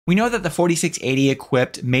We know that the 4680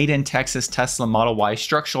 equipped made in Texas Tesla Model Y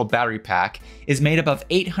structural battery pack is made up of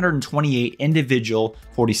 828 individual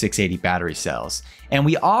 4680 battery cells. And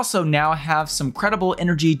we also now have some credible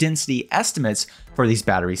energy density estimates for these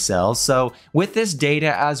battery cells. So with this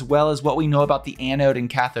data, as well as what we know about the anode and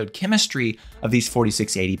cathode chemistry of these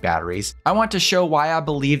 4680 batteries, I want to show why I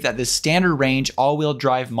believe that this standard range all-wheel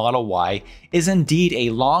drive Model Y is indeed a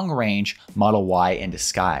long-range Model Y in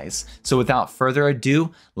disguise. So without further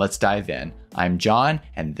ado, let's dive in. I'm John,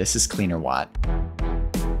 and this is Cleaner Watt.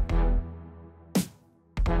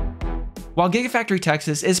 While Gigafactory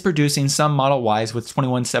Texas is producing some Model Ys with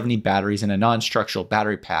 2170 batteries in a non-structural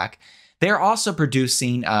battery pack, they are also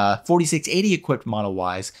producing 4680 equipped Model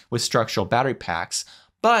Ys with structural battery packs.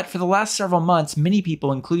 But for the last several months, many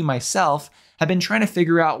people, including myself, have been trying to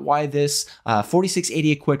figure out why this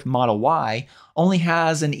 4680 equipped Model Y only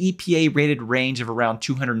has an EPA rated range of around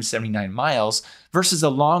 279 miles versus a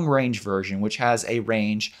long range version, which has a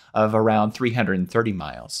range of around 330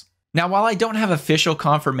 miles. Now, while I don't have official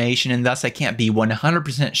confirmation and thus I can't be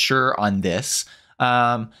 100% sure on this,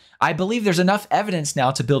 I believe there's enough evidence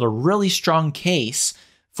now to build a really strong case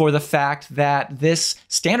for the fact that this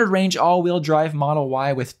standard range all-wheel drive Model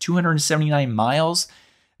Y with 279 miles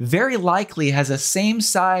very likely has the same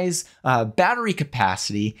size battery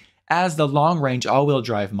capacity as the long-range all-wheel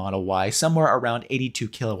drive Model Y, somewhere around 82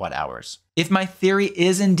 kilowatt hours. If my theory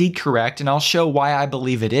is indeed correct, and I'll show why I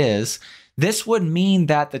believe it is, this would mean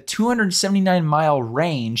that the 279 mile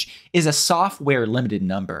range is a software limited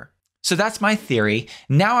number. So that's my theory.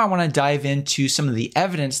 Now I want to dive into some of the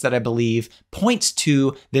evidence that I believe points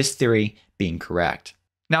to this theory being correct.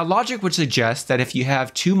 Now, logic would suggest that if you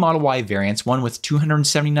have two Model Y variants, one with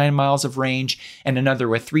 279 miles of range and another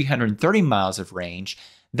with 330 miles of range,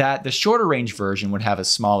 that the shorter range version would have a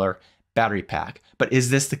smaller battery pack. But is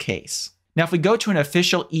this the case? Now, if we go to an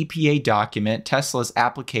official EPA document, Tesla's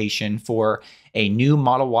application for a new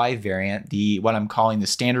Model Y variant, what I'm calling the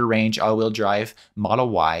standard range all-wheel drive Model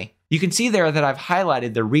Y, you can see there that I've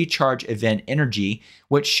highlighted the recharge event energy,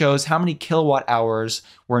 which shows how many kilowatt hours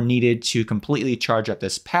were needed to completely charge up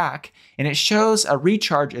this pack, and it shows a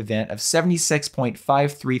recharge event of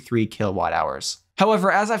 76.533 kilowatt hours.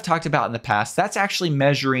 However, as I've talked about in the past, that's actually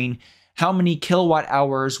measuring how many kilowatt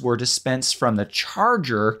hours were dispensed from the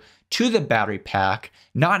charger to the battery pack,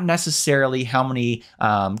 not necessarily how many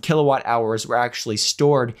kilowatt hours were actually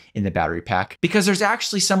stored in the battery pack, because there's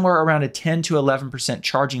actually somewhere around a 10 to 11%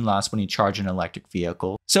 charging loss when you charge an electric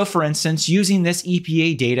vehicle. So for instance, using this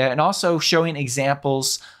EPA data and also showing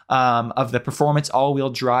examples of the performance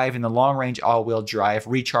all-wheel drive and the long-range all-wheel drive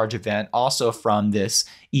recharge event also from this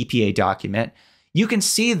EPA document, you can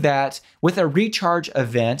see that with a recharge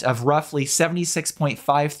event of roughly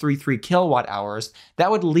 76.533 kilowatt hours,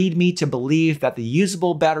 that would lead me to believe that the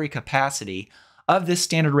usable battery capacity of this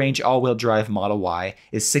standard range all-wheel drive Model Y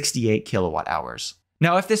is 68 kilowatt hours.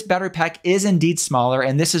 Now, if this battery pack is indeed smaller,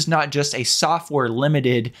 and this is not just a software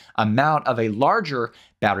limited amount of a larger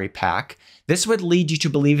battery pack, this would lead you to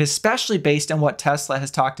believe, especially based on what Tesla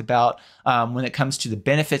has talked about when it comes to the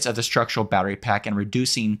benefits of the structural battery pack and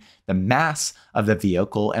reducing the mass of the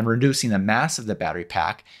vehicle and reducing the mass of the battery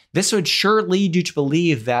pack, this would sure lead you to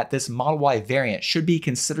believe that this Model Y variant should be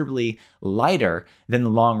considerably lighter than the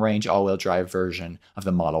long-range all-wheel drive version of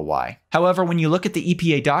the Model Y. However, when you look at the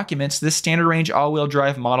EPA documents, this standard range all-wheel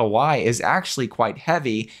drive Model Y is actually quite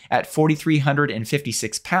heavy at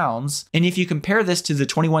 4,356 pounds. And if you compare this to the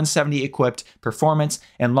 2170 equipped performance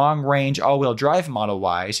and long-range all-wheel drive Model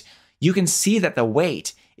Ys, you can see that the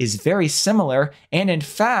weight is very similar, and in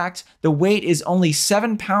fact, the weight is only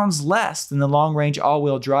 7 pounds less than the long-range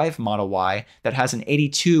all-wheel drive Model Y that has an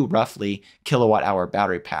 82 roughly kilowatt hour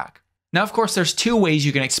battery pack. Now, of course, there's two ways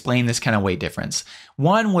you can explain this kind of weight difference.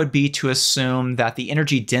 One would be to assume that the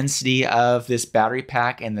energy density of this battery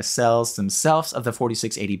pack and the cells themselves of the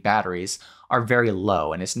 4680 batteries are very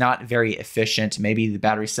low, and it's not very efficient. Maybe the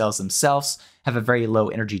battery cells themselves have a very low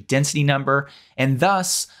energy density number, and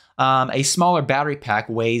thus a smaller battery pack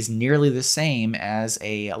weighs nearly the same as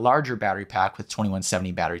a larger battery pack with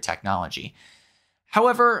 2170 battery technology.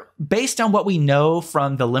 However, based on what we know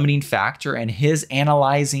from the limiting factor and his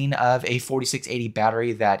analyzing of a 4680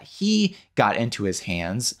 battery that he got into his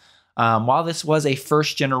hands, while this was a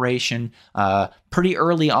first generation, pretty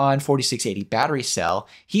early on 4680 battery cell,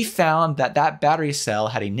 he found that that battery cell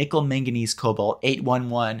had a nickel manganese cobalt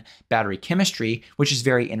 811 battery chemistry, which is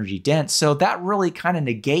very energy dense. So that really kind of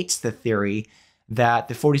negates the theory that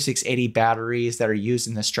the 4680 batteries that are used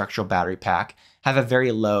in the structural battery pack have a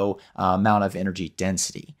very low amount of energy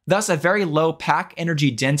density. Thus, a very low pack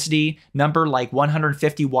energy density number like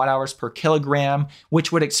 150 watt hours per kilogram,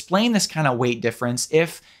 which would explain this kind of weight difference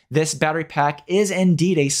if this battery pack is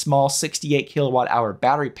indeed a small 68 kilowatt hour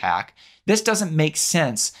battery pack. This doesn't make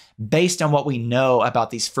sense based on what we know about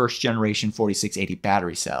these first generation 4680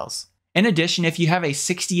 battery cells. In addition, if you have a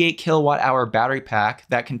 68 kilowatt hour battery pack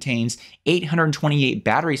that contains 828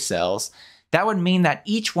 battery cells, that would mean that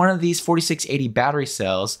each one of these 4680 battery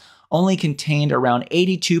cells only contained around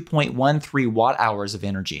 82.13 watt hours of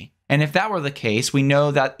energy. And if that were the case, we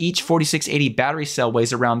know that each 4680 battery cell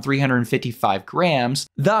weighs around 355 grams.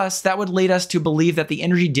 Thus, that would lead us to believe that the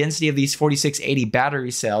energy density of these 4680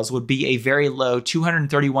 battery cells would be a very low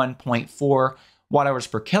 231.4 watt hours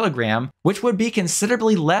per kilogram, which would be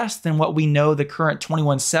considerably less than what we know the current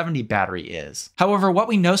 2170 battery is. However, what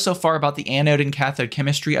we know so far about the anode and cathode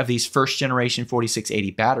chemistry of these first generation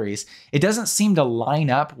 4680 batteries, it doesn't seem to line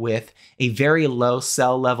up with a very low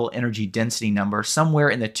cell level energy density number somewhere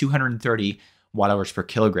in the 230 watt hours per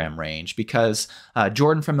kilogram range, because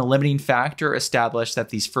Jordan from the limiting factor established that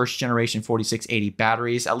these first generation 4680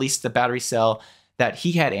 batteries, at least the battery cell that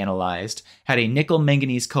he had analyzed, had a nickel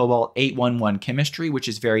manganese cobalt 811 chemistry, which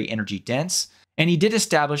is very energy dense. And he did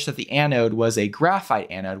establish that the anode was a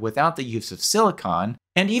graphite anode without the use of silicon.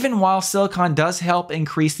 And even while silicon does help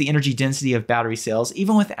increase the energy density of battery cells,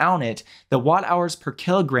 even without it, the watt hours per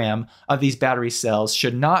kilogram of these battery cells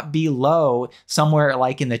should not be low, somewhere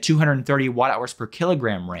like in the 230 watt hours per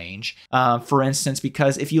kilogram range. For instance,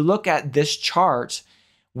 because if you look at this chart,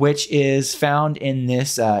 which is found in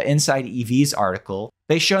this Inside EVs article,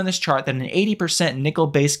 they show in this chart that an 80%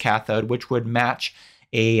 nickel-based cathode, which would match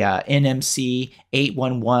a NMC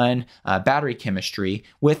 811 battery chemistry,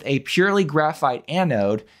 with a purely graphite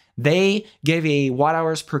anode, they gave a watt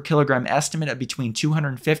hours per kilogram estimate of between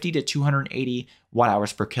 250 to 280 watt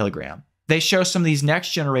hours per kilogram. They show some of these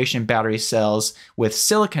next generation battery cells with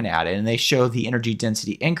silicon added, and they show the energy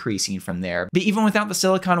density increasing from there. But even without the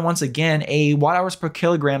silicon, once again, a watt hours per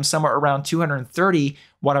kilogram, somewhere around 230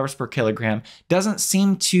 watt hours per kilogram, doesn't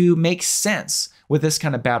seem to make sense with this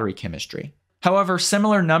kind of battery chemistry. However,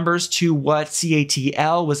 similar numbers to what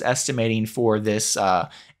CATL was estimating for this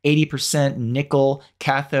 80% nickel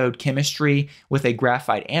cathode chemistry with a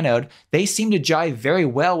graphite anode, they seem to jive very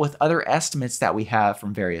well with other estimates that we have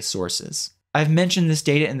from various sources. I've mentioned this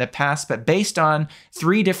data in the past, but based on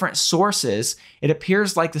 3 different sources, it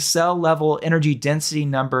appears like the cell level energy density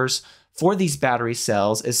numbers for these battery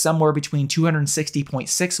cells is somewhere between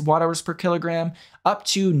 260.6 watt hours per kilogram up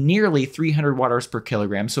to nearly 300 watt hours per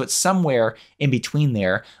kilogram. So it's somewhere in between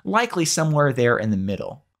there, likely somewhere there in the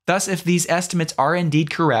middle. Thus, if these estimates are indeed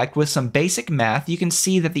correct, with some basic math, you can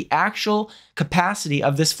see that the actual capacity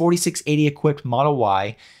of this 4680 equipped Model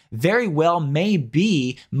Y very well may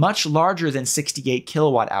be much larger than 68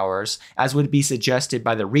 kilowatt hours, as would be suggested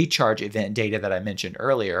by the recharge event data that I mentioned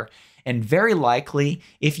earlier. And very likely,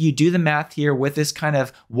 if you do the math here with this kind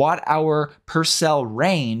of watt hour per cell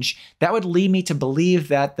range, that would lead me to believe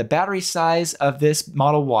that the battery size of this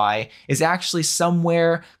Model Y is actually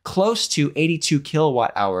somewhere close to 82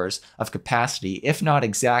 kilowatt hours of capacity, if not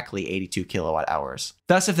exactly 82 kilowatt hours.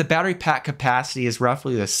 Thus, if the battery pack capacity is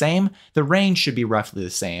roughly the same, the range should be roughly the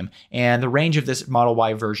same, and the range of this Model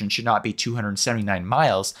Y version should not be 279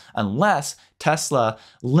 miles unless Tesla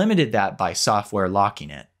limited that by software locking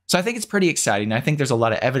it. So I think it's pretty exciting. I think there's a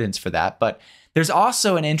lot of evidence for that, but there's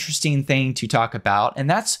also an interesting thing to talk about, and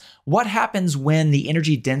that's what happens when the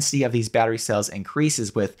energy density of these battery cells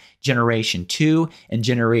increases with Generation 2 and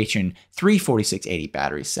Generation 3 4680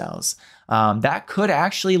 battery cells. That could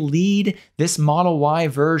actually lead this Model Y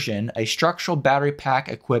version, a structural battery pack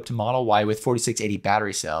equipped Model Y with 4680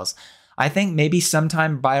 battery cells. I think maybe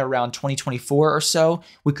sometime by around 2024 or so,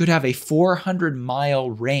 we could have a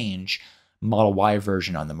 400-mile range Model Y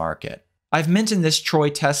version on the market. I've mentioned this Troy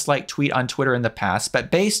Test-like tweet on Twitter in the past, but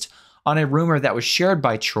based on a rumor that was shared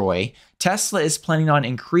by Troy, Tesla is planning on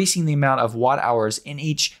increasing the amount of watt hours in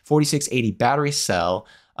each 4680 battery cell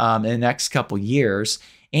in the next couple years.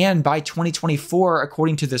 And by 2024,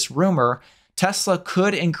 according to this rumor, Tesla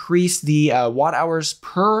could increase the watt hours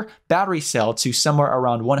per battery cell to somewhere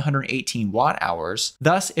around 118 watt hours.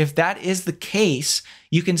 Thus, if that is the case,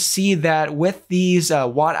 you can see that with these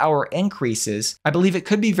watt hour increases, I believe it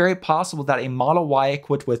could be very possible that a Model Y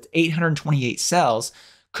equipped with 828 cells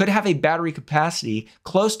could have a battery capacity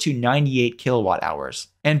close to 98 kilowatt hours.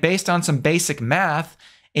 And based on some basic math,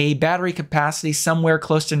 a battery capacity somewhere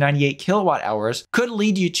close to 98 kilowatt hours could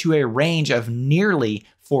lead you to a range of nearly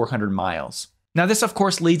 400 miles. Now, this of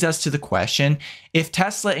course leads us to the question, if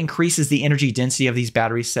Tesla increases the energy density of these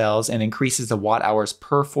battery cells and increases the watt hours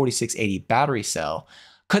per 4680 battery cell,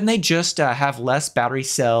 couldn't they just have less battery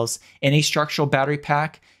cells in a structural battery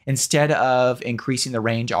pack instead of increasing the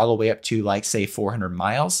range all the way up to, like, say 400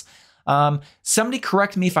 miles? Somebody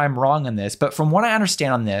correct me if I'm wrong on this, but from what I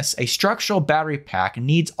understand on this, a structural battery pack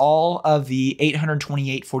needs all of the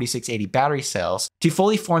 828 4680 battery cells to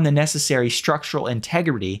fully form the necessary structural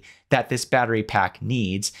integrity that this battery pack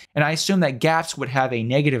needs. And I assume that gaps would have a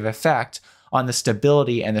negative effect on the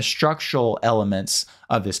stability and the structural elements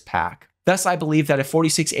of this pack. Thus, I believe that a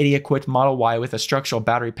 4680 equipped Model Y with a structural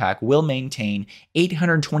battery pack will maintain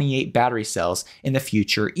 828 battery cells in the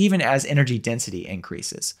future, even as energy density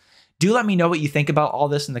increases. Do let me know what you think about all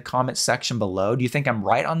this in the comments section below. Do you think I'm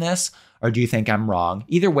right on this, or do you think I'm wrong?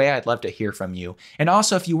 Either way, I'd love to hear from you. And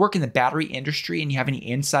also, if you work in the battery industry and you have any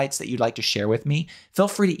insights that you'd like to share with me, feel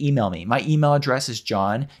free to email me. My email address is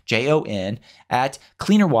John, Jon, at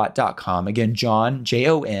cleanerwatt.com. Again, John,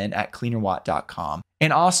 Jon, at cleanerwatt.com.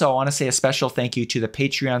 And also, I want to say a special thank you to the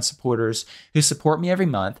Patreon supporters who support me every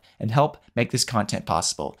month and help make this content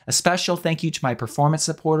possible. A special thank you to my performance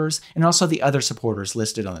supporters and also the other supporters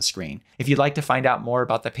listed on the screen. If you'd like to find out more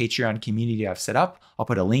about the Patreon community I've set up, I'll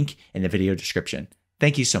put a link in the video description.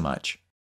 Thank you so much.